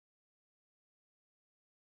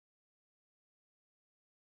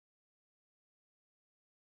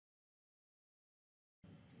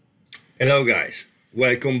Hello guys,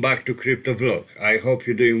 welcome back to Crypto Vlog. I hope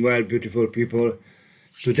you're doing well, beautiful people.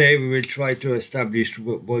 Today we will try to establish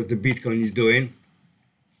what the Bitcoin is doing.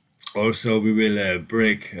 Also we will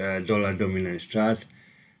break dollar dominance chart,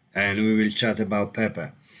 and we will chat about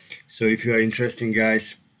Pepe. So if you are interested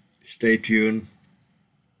guys, stay tuned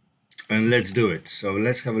and let's do it. So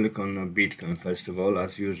let's have a look on Bitcoin first of all,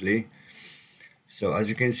 as usually. So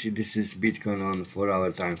as you can see, this is Bitcoin on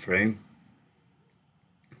 4-hour time frame.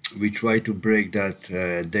 We try to break that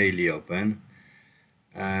daily open,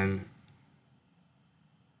 and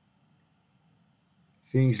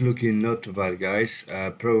things looking not too bad guys.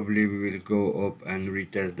 Probably we will go up and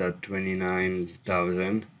retest that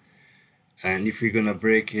 29,000, and if we're gonna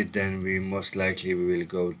break it, then we most likely we will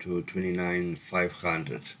go to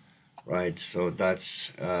 29,500, right? So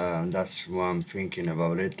that's what I'm thinking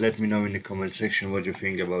about it. Let me know in the comment section what you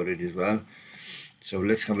think about it as well. So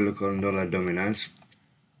let's have a look on dollar dominance.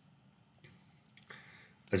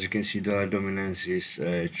 As you can see, dollar dominance is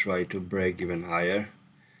try to break even higher.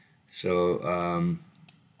 So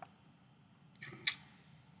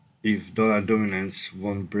if dollar dominance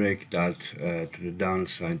won't break that to the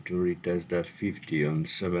downside to retest that 50 on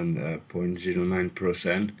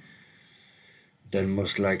 7.09%, then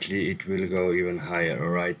most likely it will go even higher,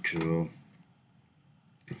 alright, to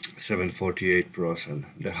 7.48%.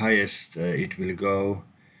 The highest it will go,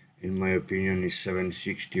 in my opinion, is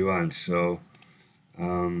 7.61. So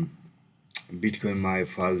Bitcoin might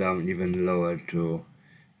fall down even lower to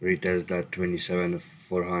retest that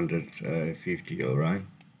 27,450, alright?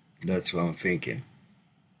 That's what I'm thinking.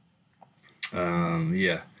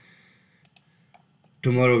 Yeah.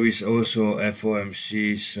 Tomorrow is also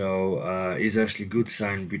FOMC, so it's actually good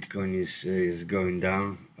sign Bitcoin is going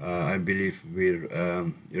down. I believe we'll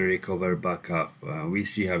recover back up. We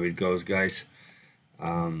see how it goes, guys.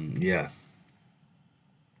 Yeah.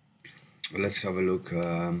 Let's have a look.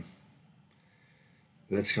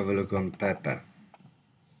 Let's have a look on Pepe.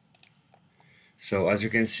 So as you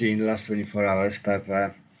can see, in the last 24 hours,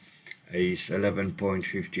 Pepe is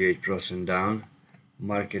 11.58% down.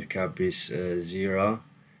 Market cap is 0,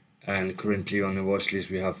 and currently on the watch list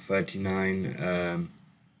we have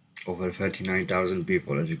over 39,000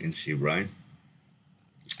 people, as you can see, right?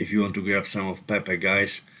 If you want to grab some of Pepe,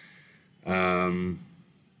 guys,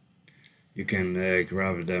 you can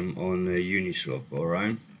grab them on Uniswap,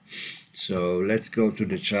 alright? So let's go to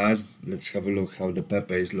the chart. Let's have a look how the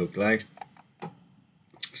Pepe's look like.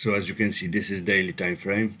 So as you can see, this is daily time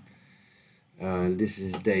frame. This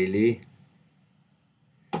is daily,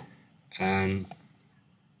 and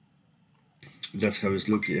that's how it's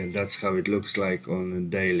looking. That's how it looks like on a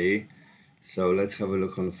daily. So let's have a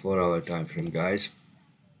look on the 4-hour time frame, guys.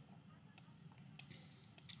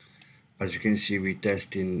 As you can see, we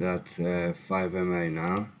testing that 5 MA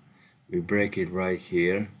now. We break it right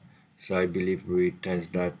here, so I believe we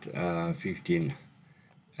test that 15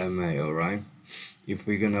 MA, alright? If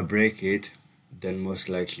we're gonna break it, then most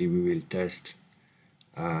likely we will test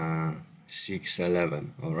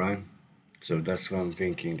 611, alright? So that's what I'm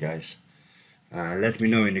thinking, guys. Let me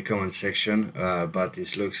know in the comment section, but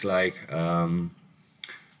it looks like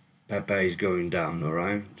Pepe is going down,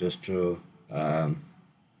 alright? Just to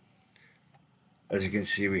as you can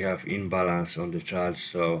see, we have imbalance on the chart,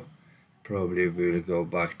 so probably we will go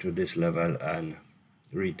back to this level and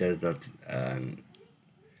retest that, and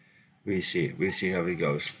we see how it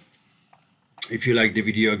goes. If you like the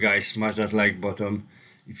video, guys, smash that like button.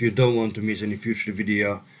 If you don't want to miss any future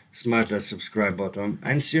video, smash that subscribe button,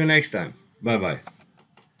 and see you next time. Bye bye.